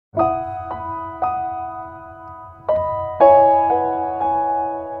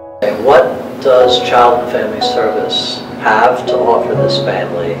does Child and Family Service have to offer this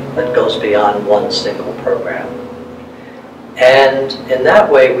family that goes beyond one single program? And in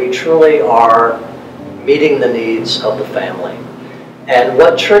that way, we truly are meeting the needs of the family. And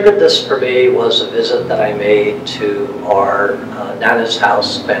what triggered this for me was a visit that I made to our Nana's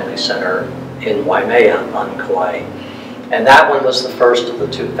House Family Center in Waimea on Kauai. And that one was the first of the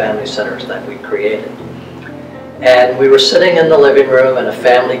 2 family centers that we created. And we were sitting in the living room and a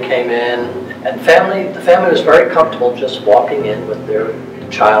family came in, and the family was very comfortable just walking in with their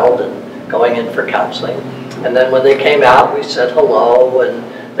child and going in for counseling. And then when they came out, we said hello,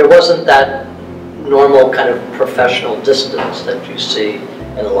 and there wasn't that normal kind of professional distance that you see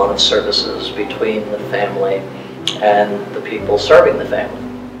in a lot of services between the family and the people serving the family.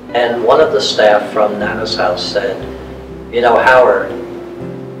 And one of the staff from Nana's House said, "You know, Howard,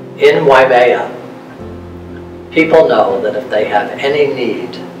 in Waimea, people know that if they have any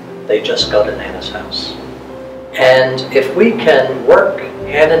need, they just go to Nana's House. And if we can work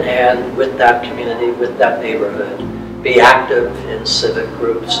hand in hand with that community, with that neighborhood, be active in civic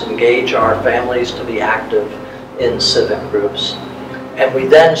groups, engage our families to be active in civic groups, and we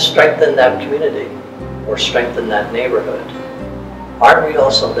then strengthen that community or strengthen that neighborhood, aren't we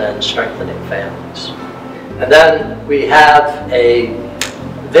also then strengthening families?" And then we have a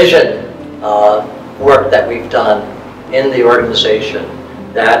vision work that we've done in the organization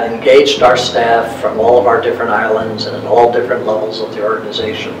that engaged our staff from all of our different islands and at all different levels of the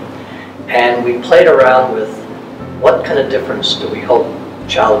organization. And we played around with what kind of difference do we hope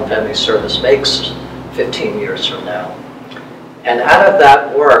Child and Family Service makes 15 years from now. And out of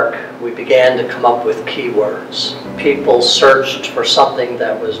that work, we began to come up with keywords. People searched for something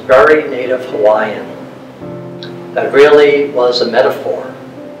that was very Native Hawaiian, that really was a metaphor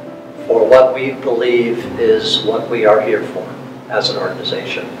for what we believe is what we are here for as an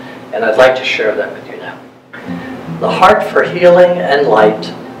organization. And I'd like to share that with you now. The Heart for Healing and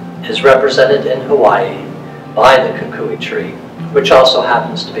Light is represented in Hawaii by the kukui tree, which also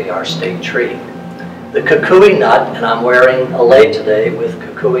happens to be our state tree. The kukui nut, and I'm wearing a lei today with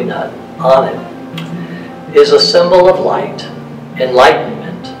kukui nut on it, is a symbol of light,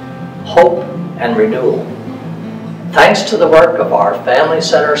 enlightenment, hope, and renewal. Thanks to the work of our Family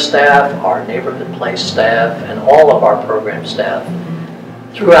Center staff, our Neighborhood Place staff, and all of our program staff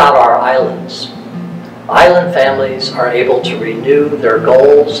throughout our islands, island families are able to renew their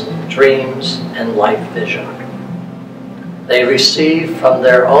goals, dreams, and life vision. They receive from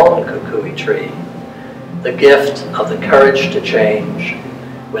their own kukui tree the gift of the courage to change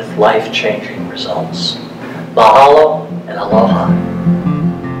with life-changing results. Mahalo and aloha.